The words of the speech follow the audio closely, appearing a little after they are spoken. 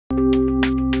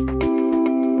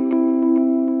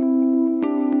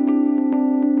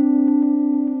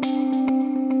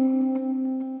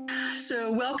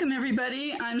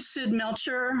everybody. I'm Sid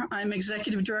Melcher. I'm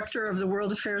Executive Director of the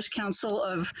World Affairs Council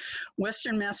of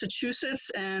Western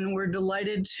Massachusetts, and we're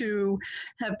delighted to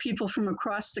have people from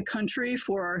across the country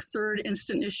for our third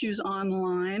Instant Issues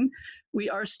online. We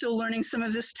are still learning some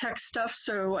of this tech stuff,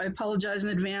 so I apologize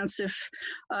in advance if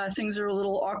things are a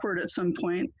little awkward at some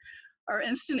point. Our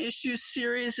Instant Issues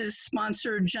series is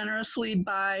sponsored generously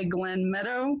by Glen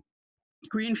Meadow,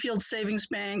 Greenfield Savings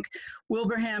Bank,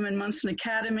 Wilbraham and Munson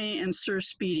Academy, and Sir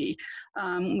Speedy,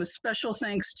 with special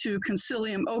thanks to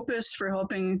Concilium Opus for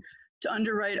helping to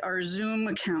underwrite our Zoom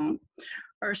account.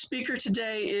 Our speaker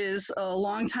today is a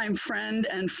longtime friend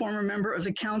and former member of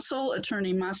the council,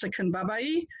 attorney Mahsa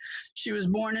Khanbabai. She was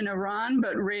born in Iran,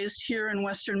 but raised here in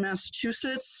Western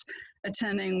Massachusetts,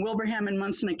 attending Wilbraham and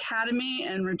Munson Academy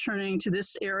and returning to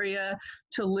this area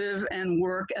to live and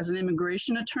work as an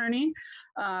immigration attorney.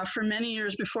 For many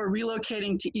years before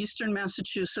relocating to Eastern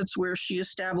Massachusetts, where she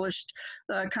established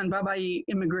the Khanbabai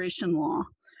immigration law.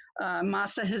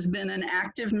 Mahsa has been an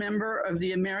active member of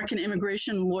the American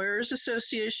Immigration Lawyers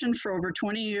Association for over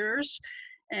 20 years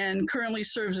and currently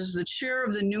serves as the chair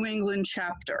of the New England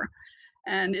chapter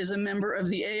and is a member of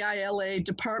the AILA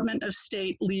Department of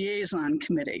State Liaison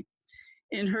Committee.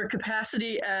 In her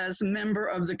capacity as member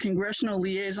of the Congressional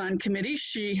Liaison Committee,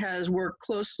 she has worked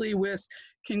closely with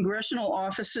congressional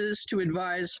offices to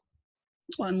advise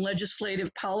on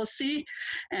legislative policy,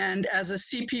 and as a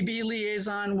CPB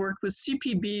liaison, worked with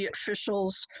CPB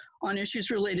officials on issues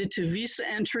related to visa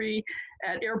entry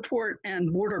at airport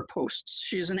and border posts.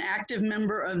 She is an active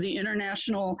member of the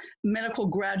International Medical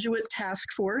Graduate Task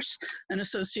Force, an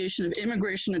association of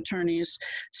immigration attorneys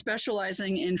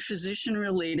specializing in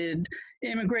physician-related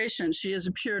immigration. She has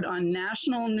appeared on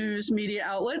national news media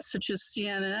outlets such as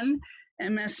CNN,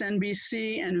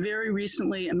 MSNBC, and very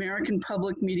recently, American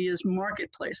Public Media's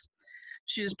Marketplace.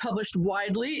 She has published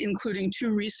widely, including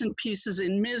 2 recent pieces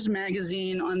in Ms.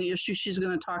 Magazine on the issue she's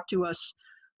going to talk to us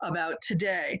about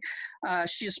today.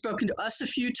 She has spoken to us a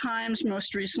few times,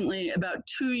 most recently about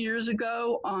 2 years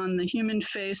ago on the human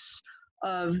face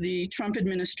of the Trump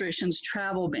administration's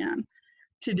travel ban.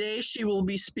 Today, she will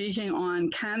be speaking on,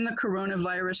 can the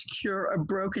coronavirus cure a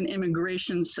broken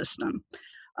immigration system?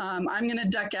 I'm going to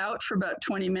duck out for about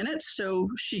 20 minutes so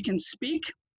she can speak,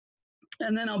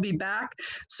 and then I'll be back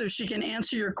so she can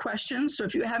answer your questions. So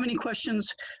if you have any questions,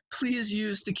 please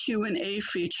use the Q&A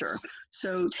feature.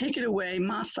 So take it away,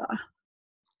 Mahsa.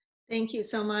 Thank you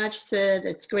so much, Sid.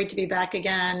 It's great to be back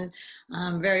again.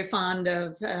 I'm very fond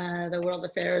of the World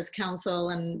Affairs Council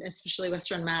and especially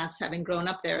Western Mass, having grown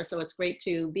up there. So it's great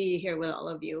to be here with all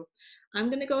of you. I'm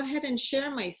going to go ahead and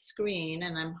share my screen,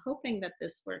 and I'm hoping that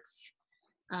this works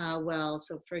well,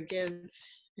 so forgive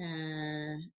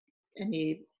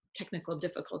any technical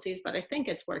difficulties, but I think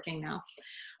it's working now.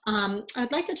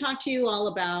 I'd like to talk to you all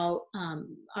about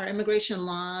our immigration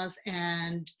laws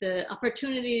and the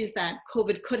opportunities that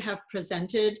COVID could have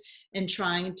presented in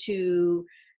trying to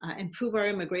improve our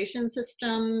immigration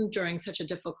system during such a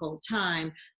difficult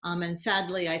time. And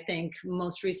sadly, I think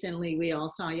most recently we all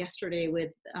saw yesterday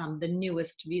with the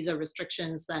newest visa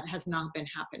restrictions that has not been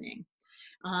happening.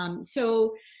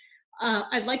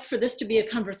 I'd like for this to be a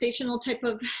conversational type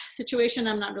of situation.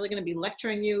 I'm not really going to be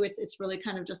lecturing you. It's really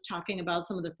kind of just talking about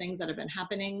some of the things that have been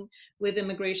happening with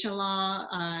immigration law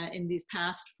in these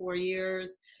past 4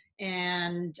 years.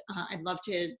 And I'd love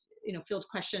to, field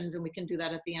questions, and we can do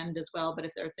that at the end as well. But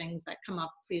if there are things that come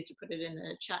up, please do put it in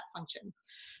the chat function.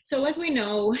 So as we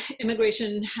know,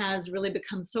 immigration has really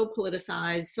become so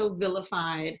politicized, so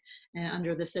vilified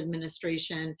under this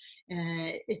administration.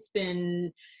 It's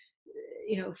been,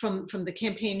 from the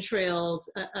campaign trails,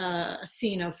 a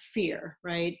scene of fear,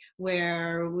 right?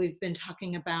 Where we've been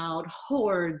talking about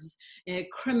hordes,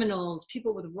 criminals,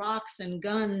 people with rocks and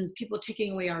guns, people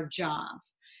taking away our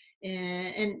jobs.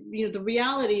 And the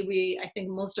reality I think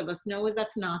most of us know is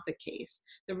that's not the case.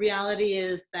 The reality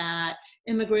is that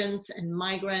immigrants and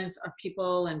migrants are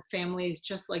people and families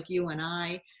just like you and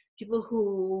I, people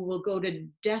who will go to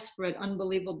desperate,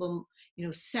 unbelievable,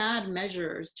 sad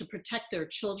measures to protect their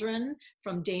children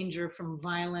from danger, from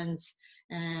violence,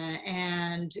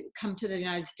 and come to the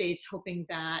United States hoping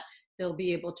that they'll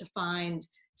be able to find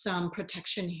some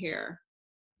protection here.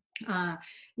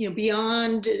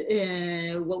 Beyond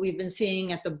what we've been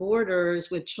seeing at the borders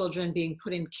with children being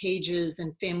put in cages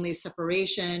and family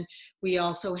separation, we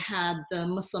also had the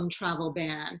Muslim travel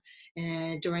ban.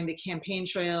 During the campaign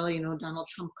trail, Donald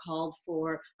Trump called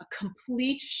for a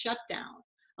complete shutdown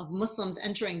of Muslims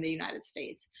entering the United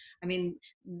States. I mean,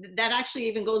 that actually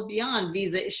even goes beyond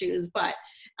visa issues, but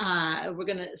we're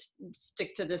going to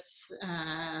stick to this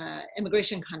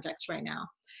immigration context right now.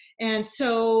 And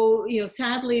so, you know,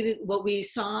 sadly, what we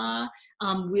saw,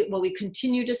 what we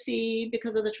continue to see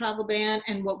because of the travel ban,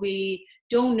 and what we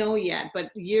don't know yet, but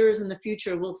years in the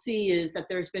future we'll see, is that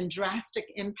there's been drastic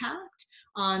impact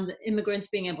on the immigrants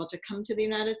being able to come to the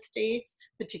United States,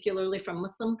 particularly from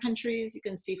Muslim countries. You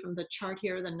can see from the chart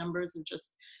here, the numbers have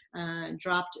just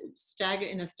dropped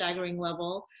in a staggering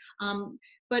level.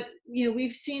 But, you know,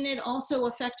 we've seen it also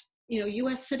affect, you know,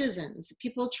 US citizens,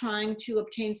 people trying to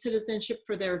obtain citizenship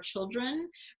for their children.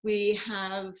 We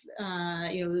have,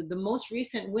 you know, the most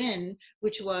recent win,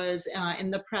 which was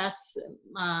in the press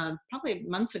probably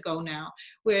months ago now,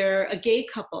 where a gay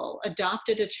couple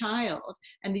adopted a child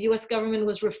and the US government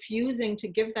was refusing to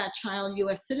give that child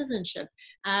US citizenship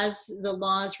as the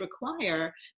laws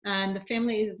require. And the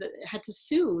family had to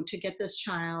sue to get this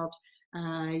child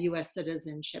US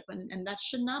citizenship, and that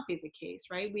should not be the case,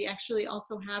 right? We actually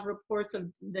also have reports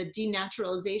of the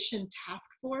denaturalization task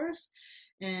force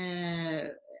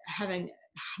having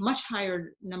a much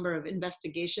higher number of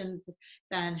investigations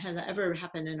than has ever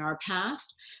happened in our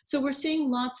past. So we're seeing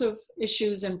lots of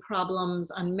issues and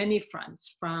problems on many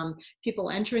fronts, from people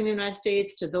entering the United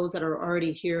States to those that are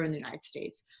already here in the United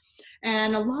States.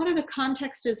 And a lot of the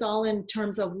context is all in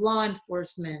terms of law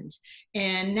enforcement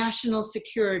and national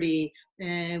security.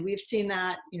 And we've seen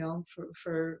that, you know,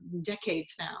 for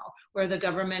decades now, where the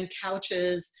government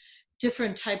couches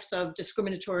different types of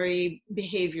discriminatory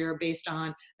behavior based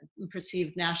on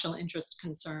perceived national interest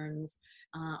concerns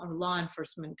or law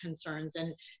enforcement concerns.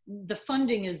 And the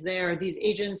funding is there. These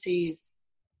agencies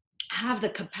have the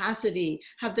capacity,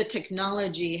 have the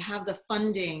technology, have the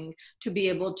funding to be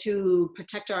able to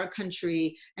protect our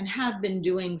country, and have been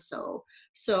doing so.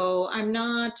 So I'm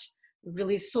not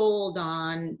really sold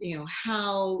on, you know,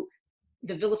 how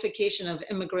the vilification of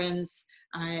immigrants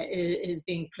is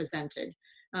being presented.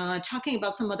 Talking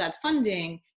about some of that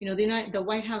funding, you know, the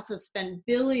White House has spent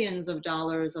billions of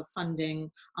dollars of funding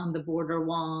on the border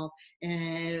wall,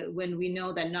 when we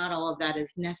know that not all of that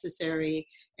is necessary,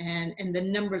 and the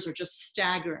numbers are just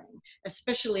staggering,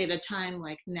 especially at a time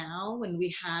like now when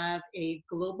we have a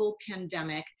global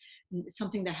pandemic,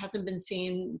 something that hasn't been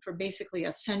seen for basically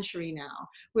a century now,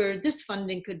 where this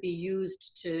funding could be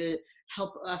used to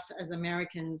help us as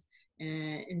Americans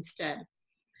instead.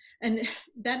 And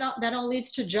that all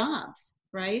leads to jobs,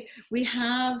 right? We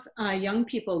have young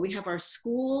people, we have our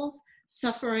schools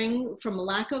suffering from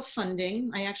lack of funding.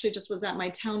 I actually just was at my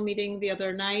town meeting the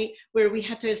other night, where we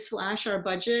had to slash our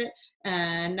budget,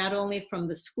 not only from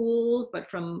the schools, but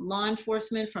from law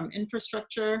enforcement, from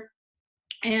infrastructure.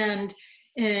 And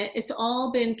it's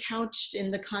all been couched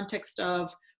in the context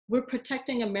of, we're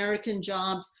protecting American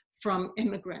jobs from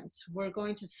immigrants. We're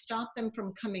going to stop them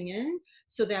from coming in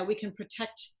so that we can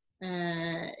protect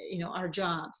you know, our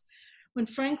jobs. When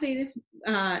frankly,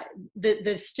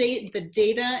 the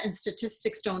data and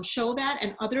statistics don't show that,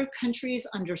 and other countries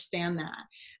understand that.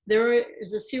 There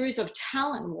is a series of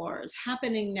talent wars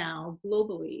happening now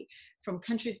globally, from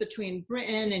countries between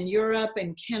Britain and Europe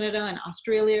and Canada and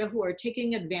Australia, who are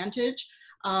taking advantage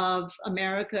of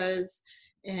America's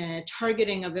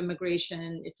targeting of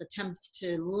immigration, its attempts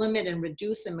to limit and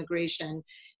reduce immigration,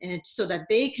 and so that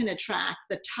they can attract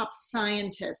the top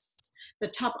scientists, the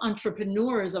top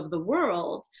entrepreneurs of the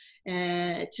world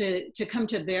to come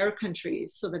to their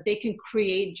countries, so that they can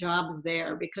create jobs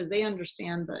there, because they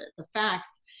understand the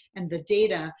facts and the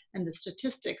data and the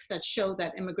statistics that show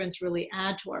that immigrants really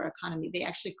add to our economy. They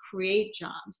actually create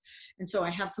jobs. And so I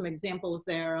have some examples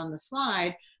there on the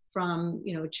slide, from,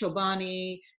 you know,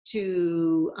 Chobani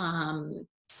to, I'm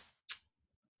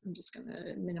just going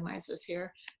to minimize this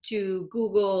here, to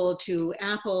Google, to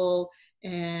Apple,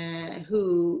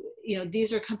 who, you know,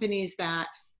 these are companies that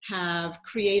have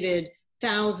created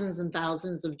thousands and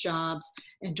thousands of jobs,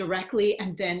 and directly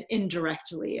and then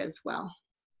indirectly as well.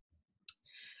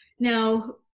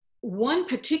 Now, one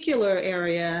particular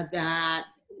area that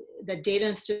data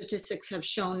and statistics have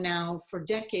shown now for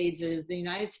decades is the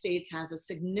United States has a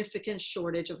significant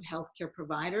shortage of healthcare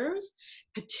providers,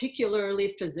 particularly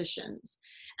physicians.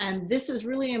 And this is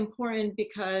really important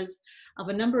because of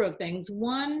a number of things.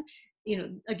 One, you know,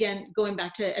 again, going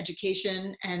back to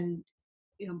education and,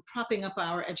 you know, propping up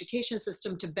our education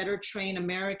system to better train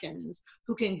Americans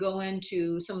who can go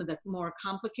into some of the more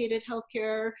complicated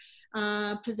healthcare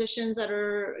positions that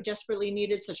are desperately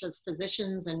needed, such as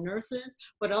physicians and nurses,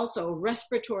 but also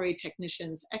respiratory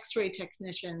technicians, x-ray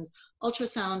technicians,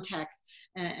 ultrasound techs,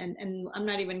 and I'm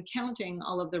not even counting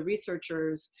all of the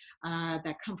researchers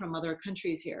that come from other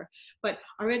countries here. But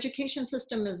our education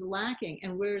system is lacking,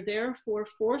 and we're therefore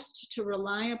forced to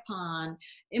rely upon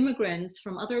immigrants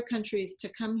from other countries to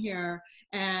come here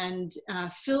and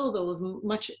fill those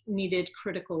much needed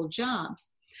critical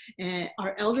jobs.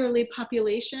 Our elderly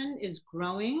population is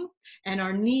growing, and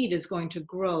our need is going to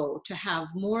grow to have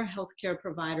more healthcare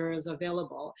providers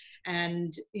available.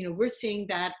 And we're seeing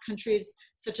that countries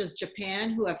such as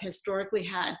Japan, who have historically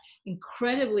had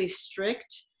incredibly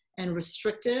strict and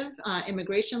restrictive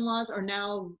immigration laws, are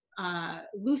now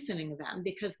loosening them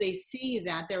because they see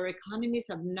that their economies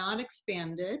have not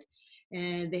expanded,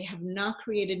 and they have not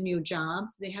created new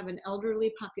jobs. They have an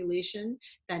elderly population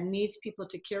that needs people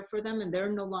to care for them, and they're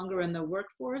no longer in the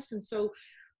workforce. And so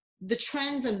the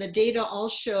trends and the data all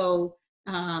show,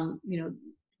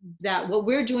 that what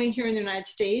we're doing here in the United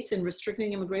States in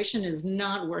restricting immigration is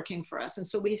not working for us. And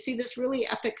so we see this really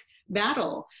epic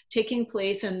battle taking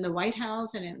place in the White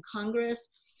House and in Congress,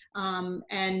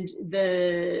 and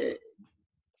the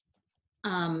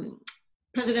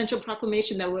presidential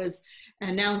proclamation that was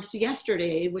announced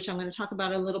yesterday, which I'm going to talk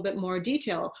about in a little bit more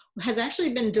detail, has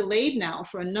actually been delayed now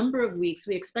for a number of weeks.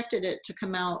 We expected it to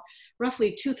come out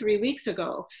roughly 2-3 weeks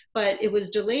ago, but it was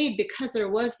delayed because there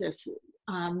was this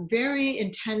very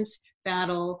intense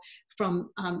battle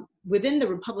from within the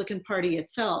Republican Party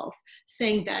itself,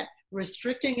 saying that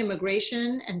restricting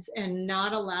immigration and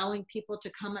not allowing people to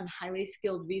come on highly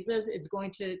skilled visas is going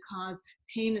to cause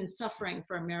pain and suffering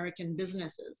for American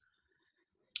businesses.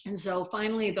 And so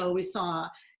finally, though, we saw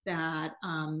that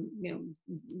the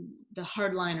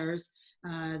hardliners,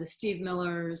 the Steve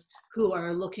Millers, who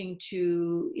are looking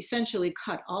to essentially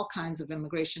cut all kinds of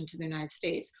immigration to the United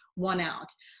States, won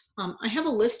out. I have a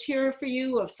list here for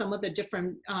you of some of the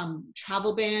different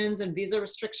travel bans and visa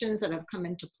restrictions that have come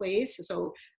into place.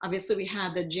 So obviously we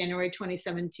had the January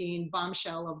 2017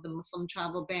 bombshell of the Muslim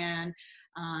travel ban.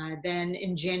 Then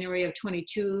in January of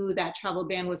 22, that travel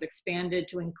ban was expanded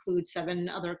to include 7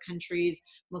 other countries,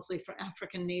 mostly for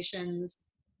African nations.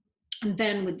 And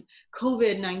then with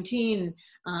COVID-19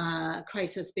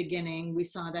 crisis beginning, we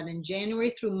saw that in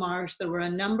January through March, there were a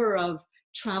number of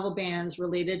travel bans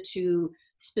related to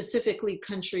specifically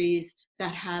countries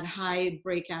that had high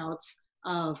breakouts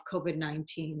of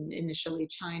COVID-19, initially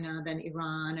China, then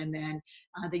Iran, and then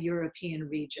the European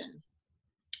region.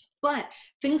 But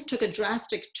things took a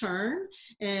drastic turn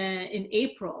in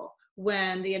April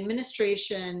when the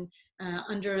administration,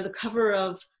 under the cover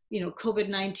of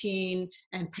COVID-19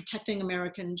 and protecting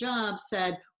American jobs,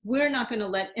 said, we're not going to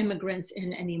let immigrants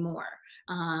in anymore.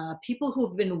 People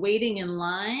who've been waiting in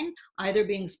line, either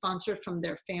being sponsored from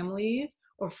their families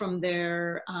or from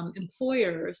their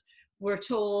employers, were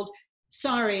told,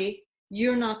 sorry,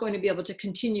 you're not going to be able to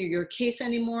continue your case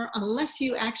anymore unless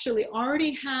you actually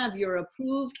already have your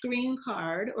approved green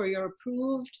card or your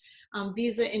approved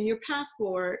visa in your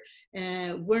passport.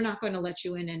 We're not going to let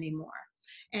you in anymore.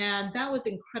 And that was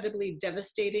incredibly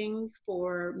devastating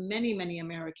for many, many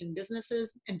American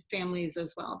businesses and families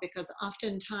as well, because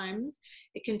oftentimes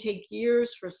it can take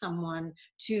years for someone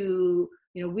to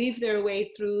weave their way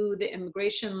through the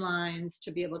immigration lines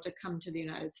to be able to come to the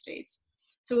United States.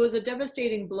 So it was a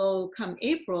devastating blow come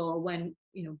April when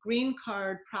green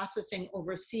card processing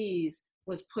overseas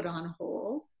was put on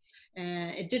hold.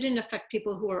 It didn't affect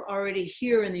people who are already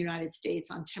here in the United States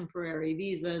on temporary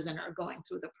visas and are going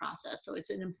through the process. So it's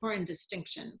an important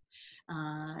distinction.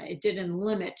 It didn't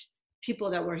limit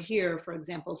people that were here, for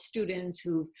example, students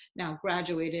who've now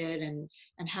graduated and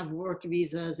have work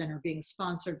visas and are being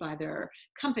sponsored by their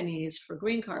companies for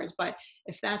green cards. But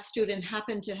if that student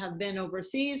happened to have been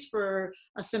overseas for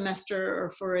a semester or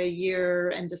for a year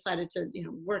and decided to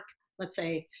work, let's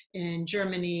say in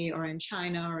Germany or in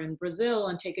China or in Brazil,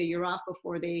 and take a year off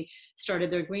before they started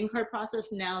their green card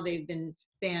process, now they've been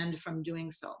banned from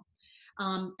doing so.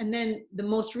 And then the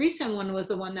most recent one was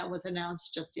the one that was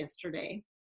announced just yesterday,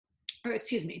 or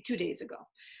excuse me, 2 days ago.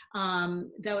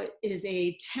 That is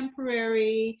a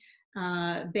temporary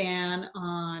ban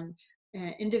on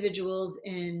individuals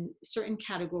in certain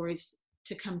categories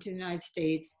to come to the United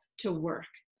States to work.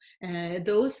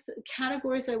 Those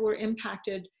categories that were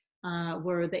impacted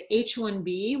were the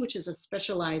H-1B, which is a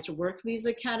specialized work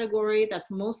visa category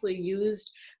that's mostly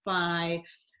used by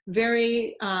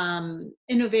very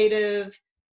innovative,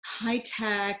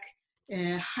 high-tech,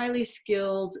 highly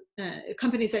skilled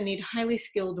companies that need highly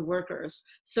skilled workers.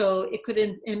 So it could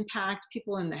impact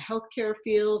people in the healthcare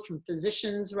field, from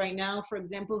physicians right now, for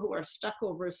example, who are stuck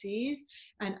overseas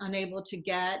and unable to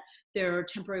get their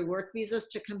temporary work visas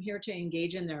to come here to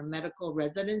engage in their medical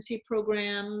residency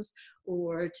programs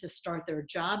or to start their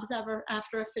jobs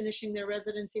after finishing their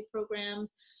residency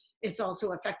programs. It's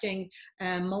also affecting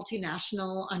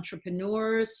multinational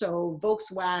entrepreneurs. So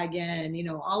Volkswagen, you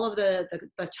know, all of the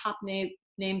top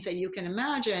names that you can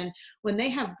imagine, when they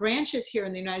have branches here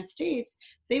in the United States,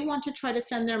 they want to try to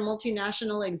send their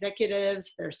multinational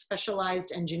executives, their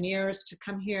specialized engineers to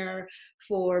come here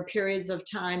for periods of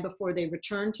time before they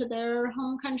return to their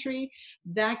home country.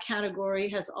 That category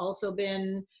has also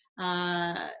been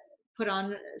put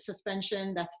on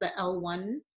suspension. That's the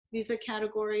L1 visa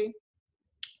category.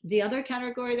 The other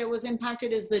category that was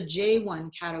impacted is the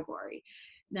J-1 category.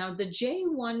 Now, the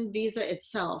J-1 visa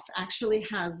itself actually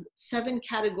has 7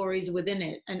 categories within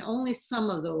it, and only some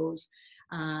of those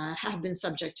have been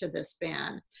subject to this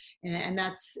ban. And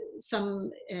that's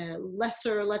some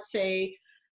lesser, let's say,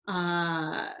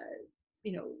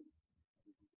 you know,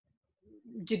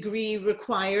 degree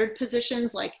required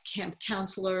positions like camp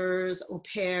counselors, au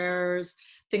pairs,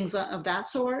 things of that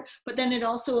sort. But then it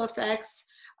also affects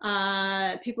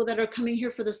people that are coming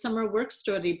here for the summer work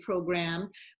study program,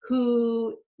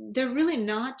 who they're really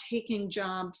not taking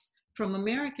jobs from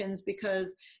Americans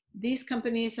because these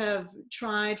companies have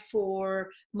tried for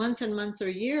months and months or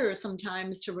years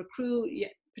sometimes to recruit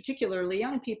particularly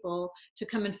young people to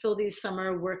come and fill these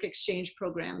summer work exchange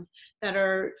programs that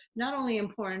are not only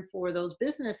important for those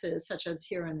businesses, such as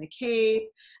here in the Cape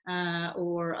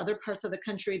or other parts of the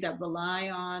country that rely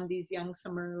on these young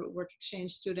summer work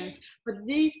exchange students, but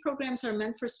these programs are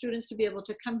meant for students to be able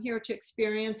to come here to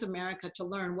experience America, to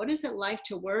learn what is it like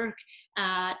to work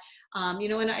at, you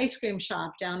know, an ice cream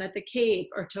shop down at the Cape,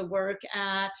 or to work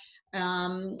at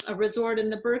a resort in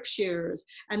the Berkshires,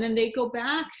 and then they go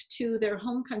back to their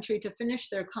home country to finish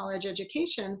their college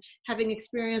education, having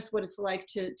experienced what it's like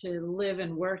to live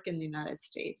and work in the United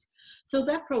States. So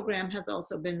that program has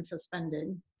also been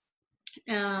suspended.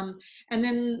 And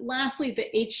then lastly,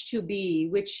 the H-2B,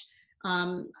 which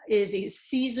is a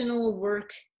seasonal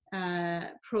work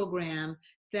program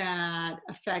that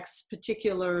affects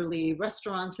particularly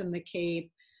restaurants in the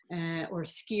Cape, or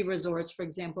ski resorts, for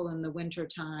example, in the winter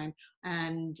time.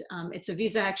 And it's a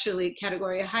visa actually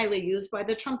category highly used by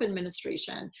the Trump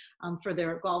administration for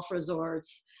their golf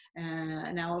resorts.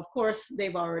 Now, of course,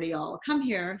 they've already all come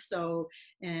here, so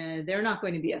they're not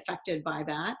going to be affected by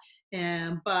that.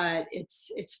 But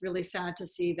it's really sad to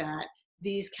see that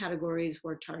these categories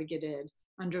were targeted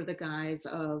under the guise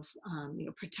of you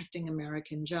know, protecting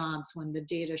American jobs when the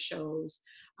data shows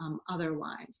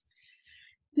otherwise.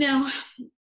 Now,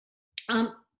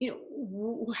 you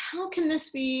know, how can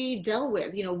this be dealt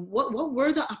with? You know, what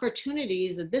were the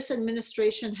opportunities that this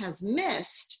administration has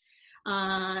missed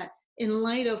in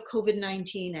light of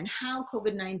COVID-19, and how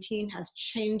COVID-19 has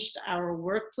changed our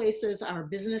workplaces, our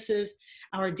businesses,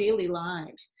 our daily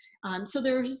lives? So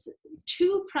there's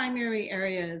 2 primary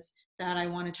areas that I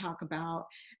want to talk about.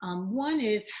 One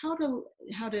is how the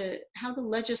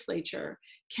legislature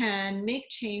can make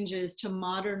changes to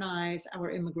modernize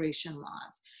our immigration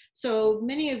laws. So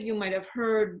many of you might have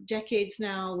heard decades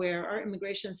now where our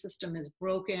immigration system is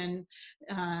broken.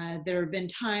 There have been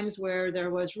times where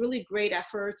there was really great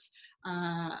efforts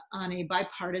on a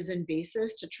bipartisan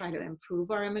basis to try to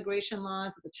improve our immigration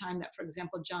laws. At the time that, for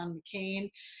example, John McCain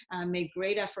made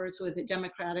great efforts with the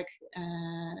Democratic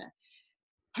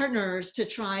partners to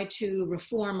try to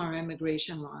reform our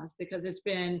immigration laws, because it's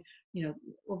been, you know,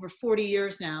 over 40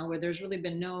 years now where there's really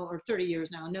been or 30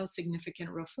 years now, no significant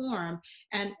reform.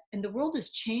 And the world has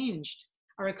changed.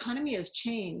 Our economy has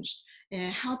changed.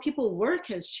 How people work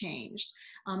has changed.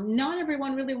 Not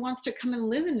everyone really wants to come and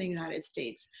live in the United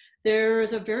States.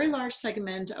 There's a very large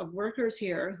segment of workers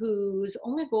here whose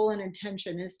only goal and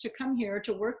intention is to come here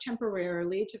to work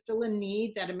temporarily, to fill a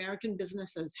need that American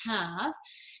businesses have,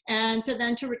 and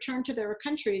then to return to their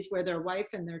countries where their wife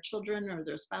and their children or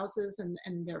their spouses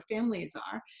and their families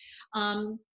are.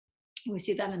 We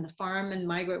see that in the farm and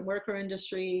migrant worker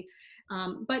industry.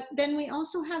 But then we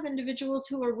also have individuals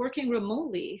who are working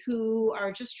remotely, who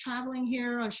are just traveling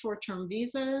here on short-term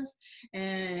visas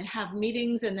and have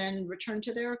meetings and then return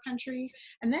to their country.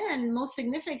 And then most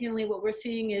significantly, what we're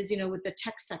seeing is, you know, with the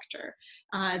tech sector,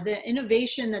 the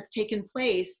innovation that's taken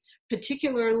place,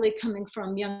 particularly coming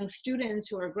from young students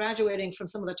who are graduating from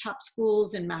some of the top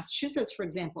schools in Massachusetts, for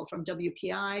example, from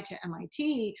WPI to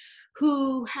MIT,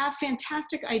 who have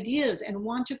fantastic ideas and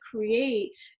want to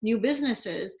create new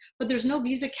businesses, but there's no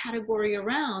visa category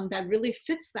around that really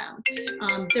fits them.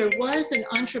 There was an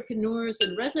entrepreneurs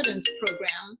in residence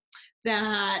program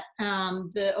that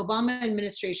the Obama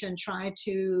administration tried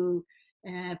to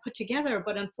put together,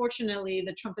 but unfortunately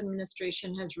the Trump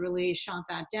administration has really shot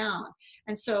that down.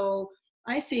 And so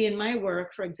I see in my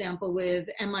work, for example, with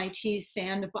MIT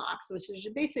Sandbox, which is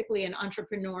basically an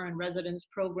entrepreneur in residence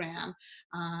program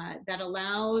that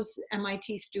allows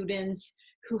MIT students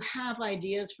who have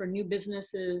ideas for new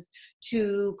businesses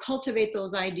to cultivate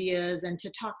those ideas and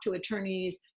to talk to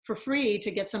attorneys for free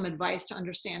to get some advice to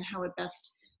understand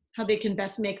how they can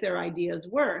best make their ideas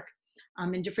work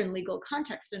in different legal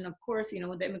contexts. And of course, you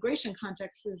know, the immigration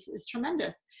context is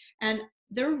tremendous. And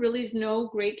there really is no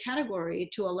great category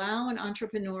to allow an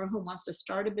entrepreneur who wants to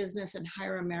start a business and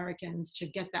hire Americans to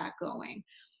get that going.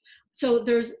 So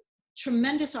there's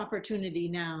tremendous opportunity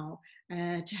now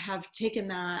to have taken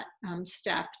that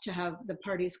step, to have the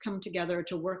parties come together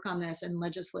to work on this and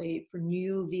legislate for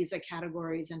new visa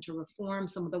categories and to reform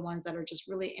some of the ones that are just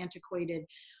really antiquated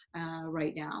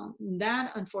right now.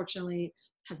 That, unfortunately,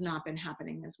 has not been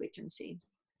happening, as we can see.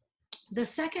 The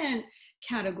second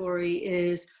category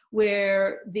is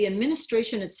where the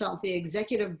administration itself, the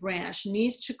executive branch,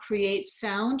 needs to create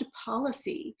sound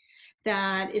policy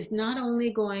that is not only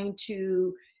going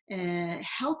to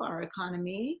help our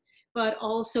economy, but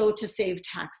also to save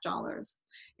tax dollars.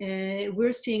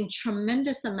 We're seeing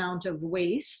tremendous amount of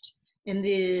waste in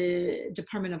the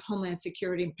Department of Homeland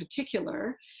Security in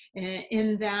particular,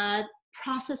 in that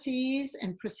processes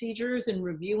and procedures in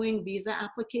reviewing visa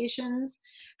applications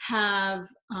have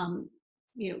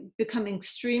become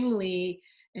extremely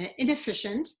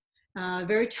inefficient,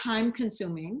 very time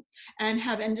consuming, and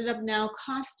have ended up now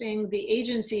costing the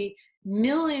agency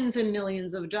millions and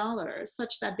millions of dollars,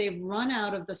 such that they've run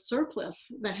out of the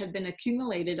surplus that had been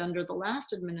accumulated under the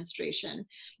last administration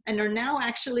and are now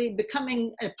actually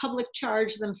becoming a public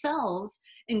charge themselves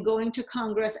and going to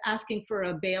Congress asking for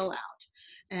a bailout.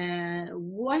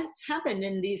 What's happened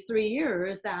in these 3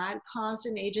 years that caused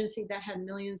an agency that had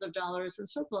millions of dollars in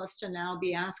surplus to now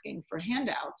be asking for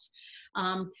handouts?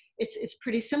 It's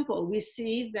pretty simple. We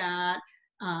see that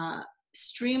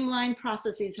streamlined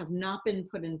processes have not been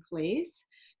put in place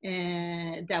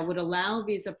that would allow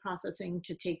visa processing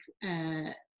to take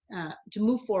to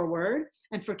move forward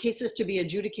and for cases to be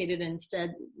adjudicated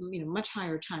instead, much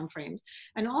higher timeframes.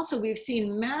 And also we've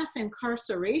seen mass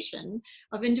incarceration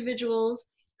of individuals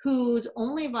whose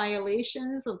only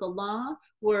violations of the law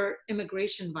were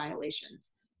immigration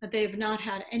violations, that they've not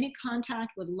had any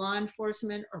contact with law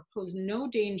enforcement or pose no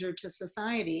danger to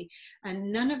society.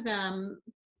 And none of them,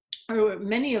 or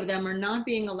many of them, are not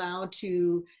being allowed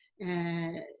to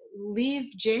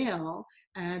leave jail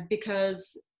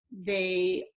because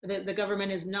the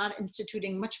government is not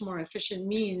instituting much more efficient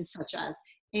means, such as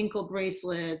ankle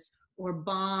bracelets or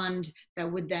bond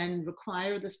that would then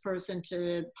require this person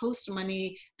to post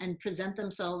money and present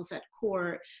themselves at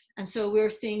court. And so we're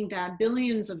seeing that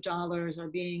billions of dollars are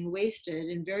being wasted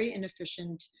in very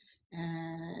inefficient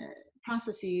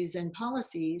processes and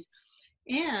policies.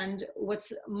 And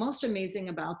what's most amazing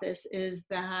about this is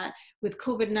that with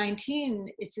COVID-19,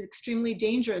 it's extremely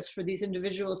dangerous for these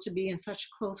individuals to be in such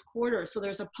close quarters. So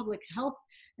there's a public health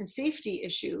and safety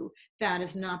issue that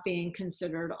is not being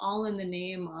considered, all in the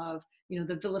name of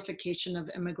the vilification of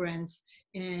immigrants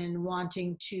and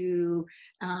wanting to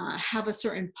have a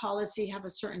certain policy, have a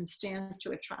certain stance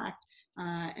to attract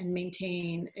and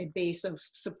maintain a base of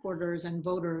supporters and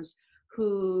voters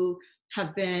who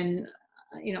have been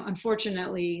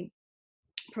unfortunately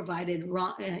provided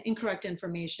wrong, incorrect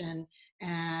information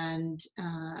and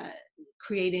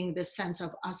creating this sense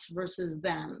of us versus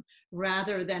them,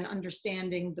 rather than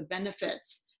understanding the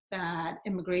benefits that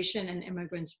immigration and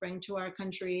immigrants bring to our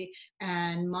country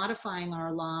and modifying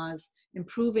our laws,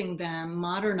 improving them,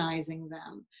 modernizing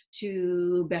them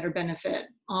to better benefit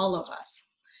all of us.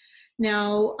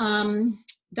 Now,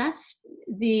 that's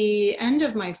the end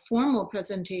of my formal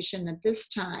presentation at this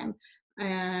time.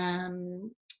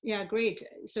 Yeah, great.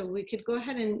 So we could go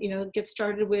ahead and get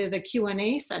started with a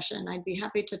Q&A session. I'd be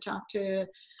happy to talk to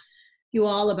you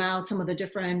all about some of the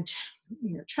different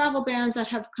travel bans that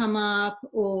have come up,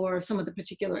 or some of the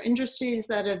particular industries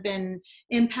that have been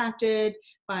impacted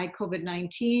by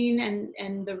COVID-19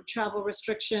 and the travel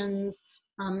restrictions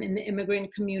in the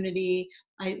immigrant community.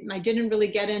 I didn't really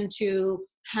get into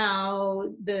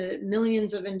how the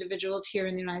millions of individuals here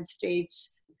in the United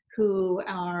States who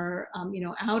are,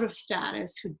 out of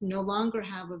status, who no longer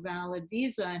have a valid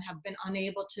visa and have been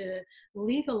unable to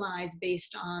legalize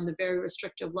based on the very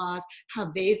restrictive laws,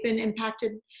 how they've been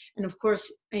impacted. And of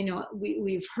course,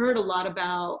 we've heard a lot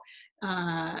about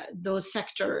those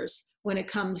sectors when it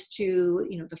comes to,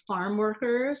 the farm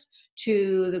workers,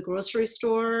 to the grocery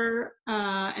store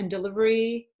and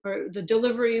delivery, or the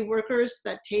delivery workers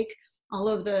that take all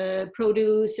of the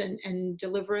produce and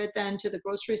deliver it then to the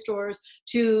grocery stores,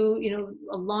 to,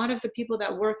 a lot of the people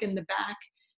that work in the back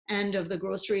end of the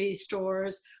grocery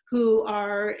stores who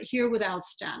are here without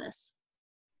status.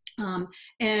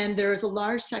 And there's a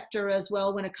large sector as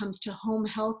well when it comes to home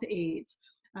health aides.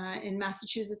 In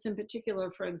Massachusetts in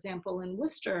particular, for example, in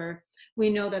Worcester, we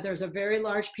know that there's a very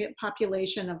large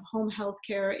population of home health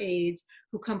care aides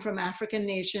who come from African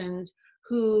nations,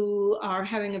 who are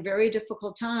having a very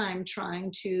difficult time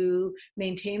trying to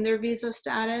maintain their visa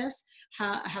status,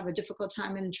 have a difficult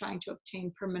time in trying to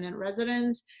obtain permanent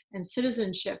residence and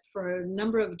citizenship for a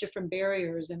number of different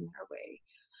barriers in their way.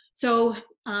 So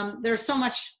there's so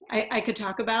much I could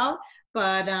talk about,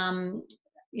 but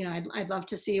I'd love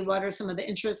to see what are some of the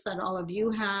interests that all of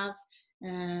you have.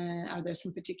 Are there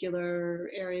some particular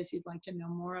areas you'd like to know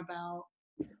more about?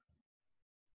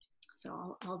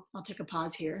 So I'll take a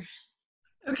pause here.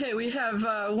 Okay, we have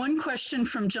one question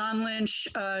from John Lynch.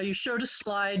 You showed a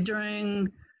slide during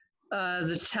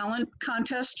the talent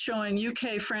contest showing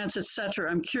UK, France, etc.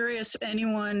 I'm curious if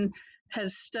anyone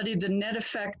has studied the net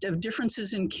effect of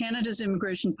differences in Canada's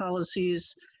immigration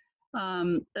policies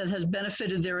that has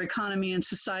benefited their economy and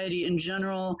society in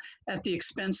general at the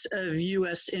expense of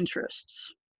US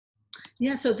interests.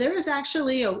 Yeah, so there is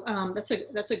actually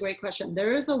that's a great question.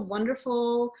 There is a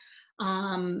wonderful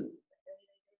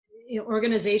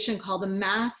organization called the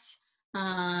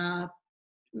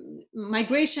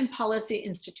Migration Policy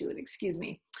Institute, excuse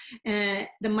me.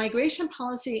 The Migration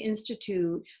Policy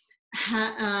Institute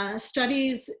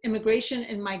studies immigration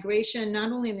and migration,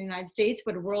 not only in the United States,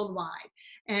 but worldwide.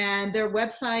 And their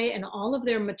website and all of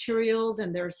their materials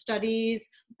and their studies,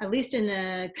 at least in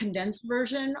a condensed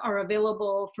version, are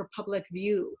available for public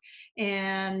view.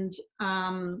 And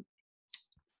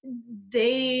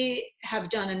they have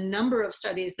done a number of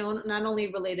studies, not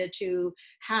only related to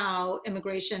how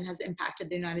immigration has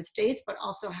impacted the United States, but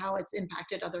also how it's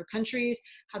impacted other countries,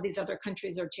 how these other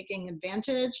countries are taking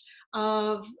advantage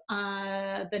of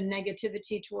the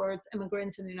negativity towards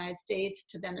immigrants in the United States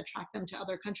to then attract them to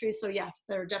other countries. So yes,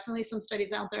 there are definitely some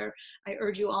studies out there. I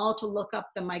urge you all to look up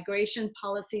the Migration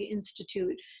Policy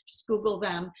Institute. Just Google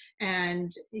them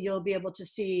and you'll be able to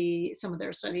see some of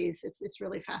their studies. It's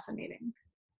really fascinating.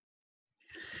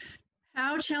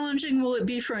 How challenging will it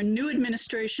be for a new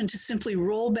administration to simply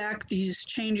roll back these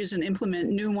changes and implement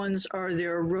new ones? Are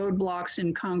there roadblocks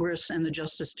in Congress and the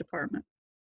Justice Department?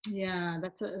 Yeah,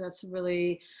 that's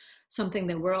really something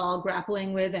that we're all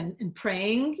grappling with and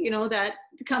praying, that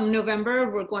come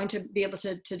November, we're going to be able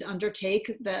to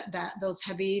undertake those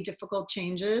heavy, difficult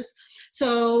changes.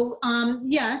 So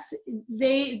yes,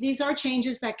 these are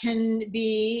changes that can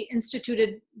be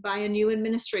instituted by a new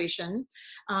administration.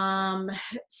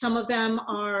 Some of them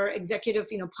are executive,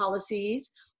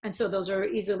 policies, and so those are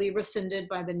easily rescinded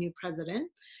by the new president.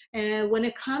 And when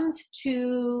it comes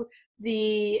to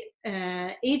the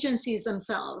agencies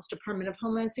themselves, Department of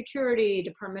Homeland Security,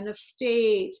 Department of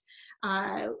State,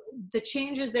 the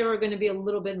changes there are going to be a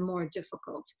little bit more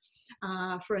difficult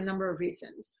for a number of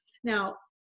reasons. Now,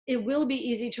 it will be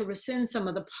easy to rescind some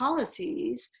of the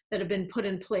policies that have been put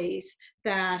in place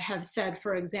that have said,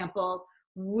 for example,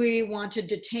 we want to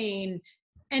detain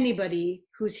anybody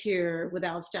who's here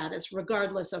without status,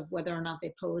 regardless of whether or not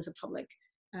they pose a public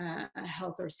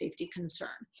health or safety concern.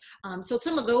 So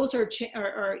some of those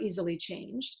are easily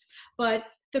changed, but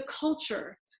the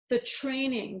culture, the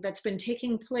training that's been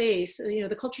taking place,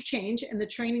 the culture change and the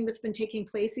training that's been taking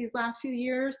place these last few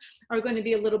years are going to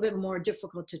be a little bit more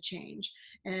difficult to change.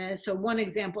 So one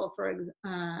example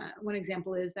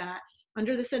is that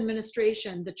under this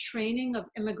administration, the training of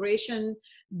immigration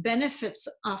benefits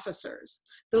officers,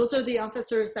 those are the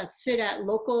officers that sit at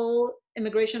local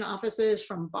immigration offices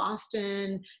from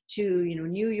Boston to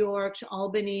New York, to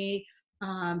Albany,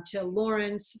 to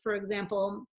Lawrence, for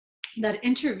example, that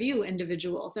interview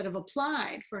individuals that have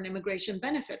applied for an immigration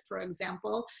benefit. For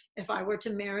example, if I were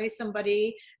to marry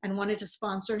somebody and wanted to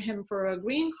sponsor him for a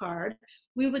green card,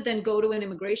 we would then go to an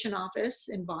immigration office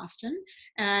in Boston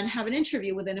and have an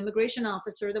interview with an immigration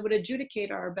officer that would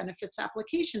adjudicate our benefits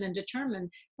application and determine,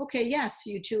 okay, yes,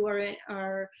 you two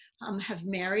have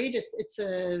married. It's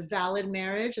a valid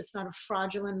marriage. It's not a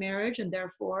fraudulent marriage, and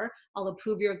therefore I'll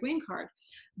approve your green card.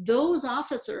 Those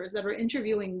officers that are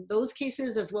interviewing those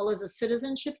cases, as well as the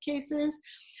citizenship cases,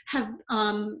 have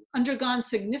undergone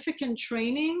significant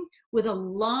training with a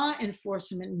law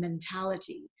enforcement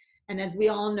mentality. And as we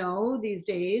all know these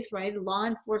days, right, law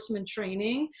enforcement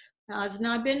training has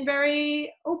not been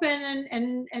very open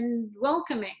and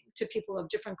welcoming to people of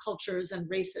different cultures and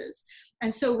races.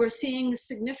 And so we're seeing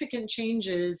significant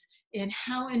changes in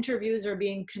how interviews are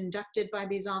being conducted by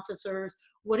these officers.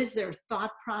 What is their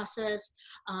thought process?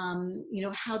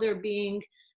 How they're being,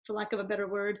 for lack of a better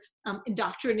word,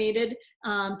 indoctrinated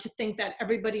to think that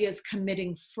everybody is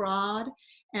committing fraud.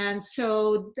 And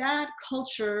so that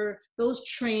culture, those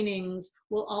trainings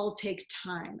will all take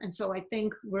time. And so I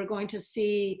think we're going to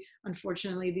see,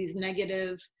 unfortunately, this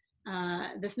negative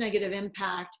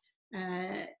impact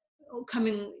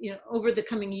coming, over the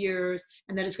coming years,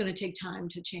 and that it's going to take time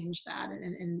to change that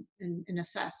and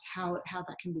assess how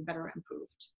that can be better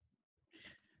improved.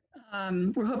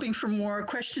 We're hoping for more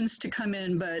questions to come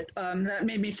in, but that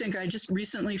made me think. I just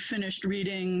recently finished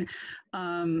reading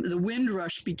The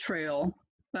Windrush Betrayal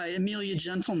by Amelia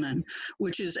Gentleman,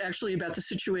 which is actually about the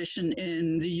situation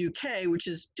in the UK, which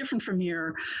is different from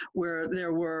here, where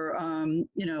there were,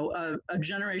 a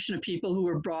generation of people who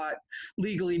were brought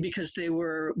legally because they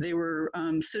were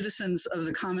citizens of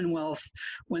the Commonwealth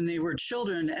when they were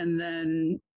children, and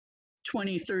then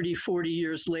 20, 30, 40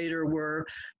 years later were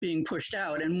being pushed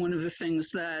out. And one of the things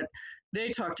that they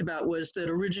talked about was that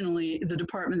originally the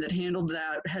department that handled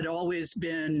that had always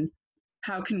been,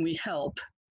 how can we help?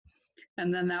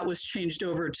 And then that was changed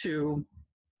over to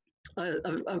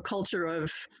a culture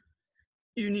of,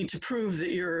 you need to prove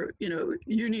that you're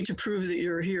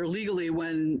here legally,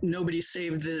 when nobody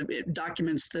saved the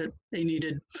documents that they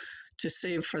needed to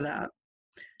save for that.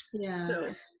 Yeah.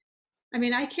 So, I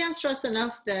mean, I can't stress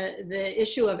enough the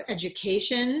issue of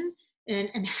education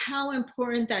and how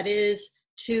important that is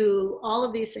to all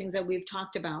of these things that we've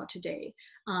talked about today.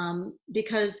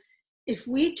 Because if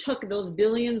we took those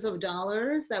billions of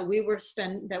dollars that we're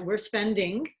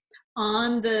spending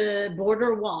on the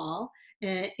border wall,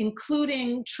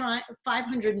 including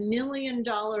 $500 million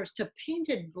to paint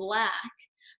it black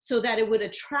so that it would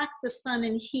attract the sun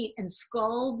and heat and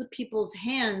scald people's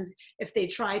hands if they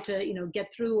try to,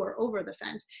 get through or over the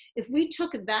fence. If we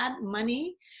took that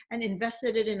money and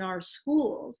invested it in our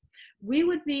schools, we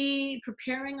would be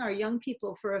preparing our young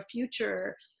people for a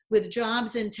future with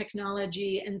jobs in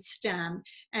technology and STEM.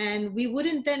 And we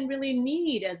wouldn't then really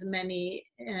need as many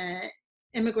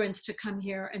immigrants to come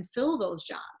here and fill those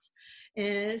jobs.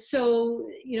 So,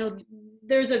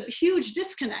 there's a huge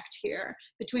disconnect here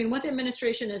between what the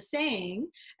administration is saying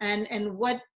and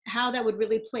how that would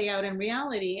really play out in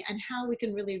reality, and how we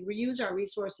can really reuse our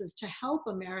resources to help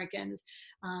Americans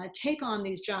take on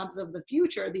these jobs of the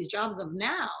future, these jobs of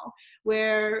now,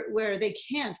 where they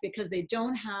can't because they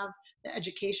don't have the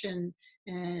education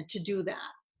to do that.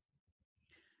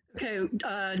 Okay,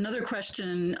 another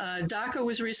question. DACA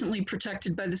was recently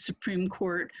protected by the Supreme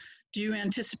Court. Do you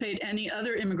anticipate any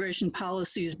other immigration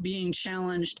policies being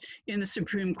challenged in the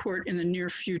Supreme Court in the near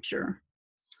future?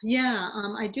 Yeah,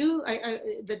 I do.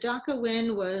 The DACA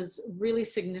win was really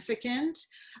significant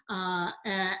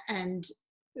and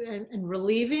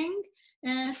relieving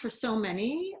for so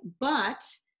many, but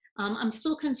I'm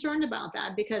still concerned about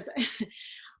that because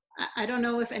I don't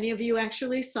know if any of you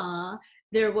actually saw,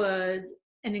 there was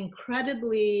an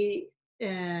incredibly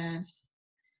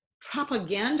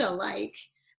propaganda-like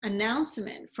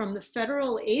announcement from the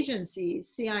federal agencies,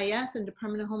 CIS and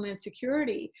Department of Homeland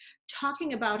Security,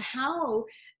 talking about how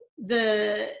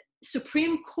the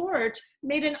Supreme Court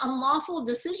made an unlawful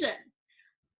decision.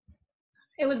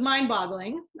 It was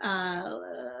mind-boggling,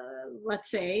 let's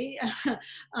say.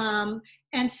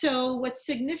 And so what's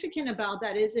significant about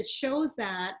that is it shows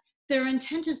that their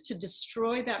intent is to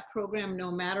destroy that program no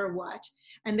matter what.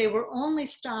 And they were only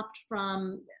stopped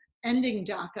from ending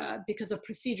DACA because of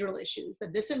procedural issues,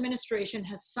 that this administration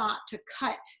has sought to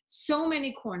cut so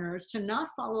many corners, to not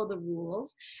follow the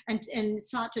rules, and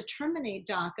sought to terminate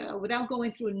DACA without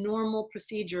going through normal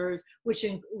procedures, which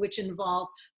involve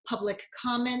public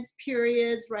comments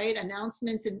periods, right?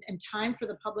 Announcements and time for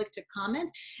the public to comment.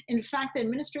 In fact, the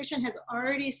administration has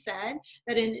already said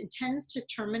that it intends to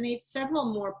terminate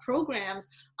several more programs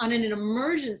on an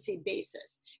emergency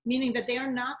basis, meaning that they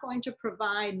are not going to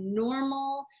provide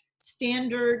normal,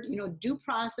 standard, due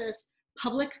process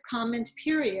public comment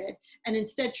period, and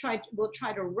instead we'll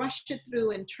try to rush it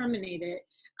through and terminate it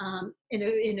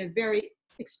in a very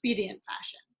expedient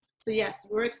fashion. So yes,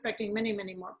 we're expecting many,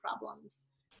 many more problems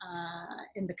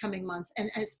in the coming months. And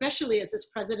especially as this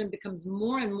president becomes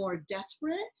more and more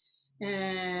desperate,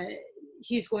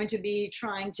 he's going to be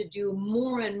trying to do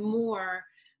more and more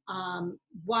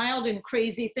wild and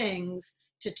crazy things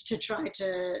to try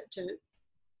to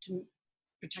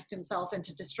protect himself and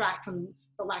to distract from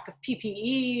the lack of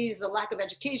PPEs, the lack of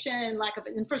education, lack of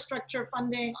infrastructure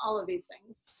funding, all of these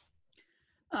things.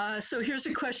 So here's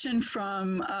a question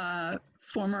from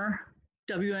former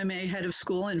WMA head of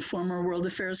school and former World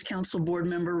Affairs Council board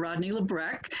member Rodney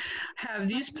Lebrecht. Have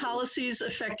these policies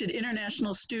affected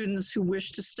international students who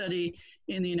wish to study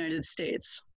in the United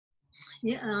States?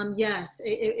 Yeah, yes,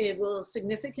 it will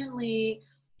significantly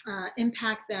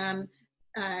impact them,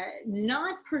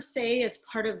 not per se as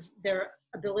part of their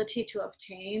ability to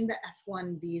obtain the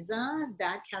F1 visa.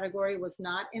 That category was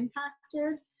not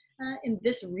impacted in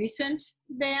this recent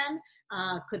ban.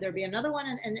 Could there be another one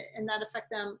and that affect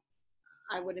them?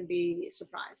 I wouldn't be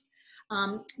surprised.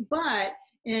 But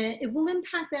it will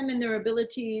impact them in their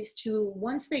abilities to,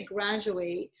 once they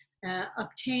graduate,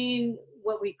 obtain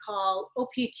what we call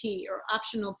OPT, or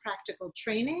optional practical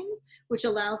training, which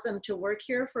allows them to work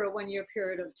here for a one-year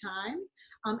period of time.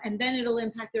 And then it'll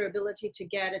impact their ability to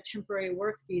get a temporary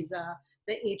work visa,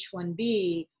 the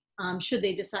H-1B, should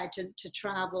they decide to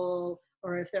travel,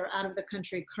 or if they're out of the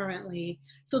country currently.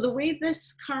 So the way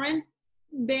this current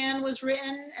ban was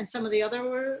written and some of the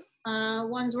other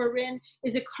ones were written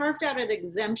is it carved out an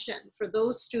exemption for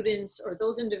those students or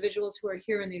those individuals who are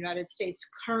here in the United States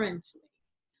currently.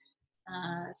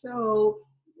 So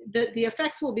the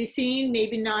effects will be seen,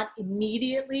 maybe not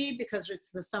immediately because it's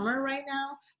the summer right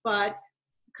now, but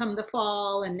come the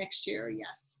fall and next year,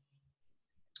 yes.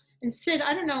 And Sid,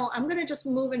 I don't know, I'm gonna just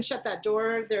move and shut that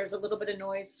door. There's a little bit of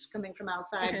noise coming from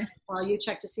outside while you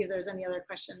check to see if there's any other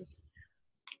questions.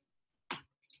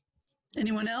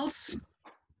 Anyone else?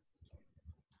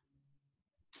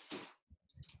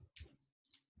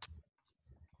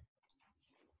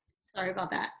 Sorry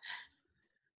about that.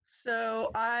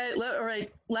 So all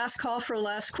right, last call for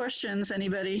last questions,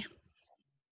 anybody?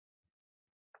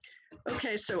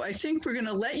 Okay, so I think we're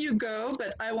gonna let you go,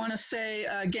 but I wanna say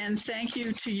again, thank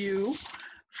you to you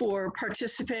for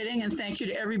participating, and thank you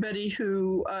to everybody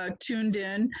who tuned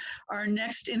in. Our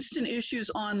next Instant Issues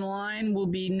Online will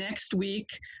be next week.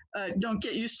 Don't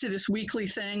get used to this weekly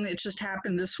thing, it just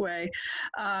happened this way,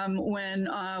 when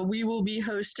we will be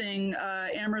hosting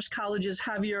Amherst College's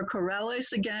Javier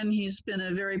Corrales. Again, he's been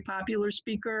a very popular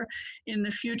speaker in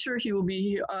the future. He will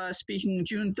be speaking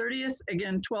June 30th,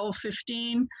 again,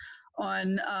 12:15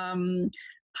 on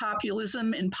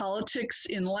populism in politics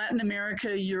in Latin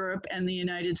America, Europe, and the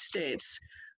United States.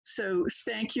 So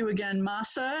thank you again,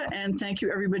 Mahsa, and thank you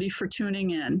everybody for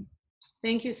tuning in.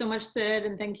 Thank you so much, Sid,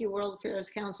 and thank you World Affairs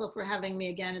Council for having me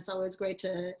again. It's always great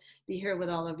to be here with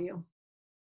all of you.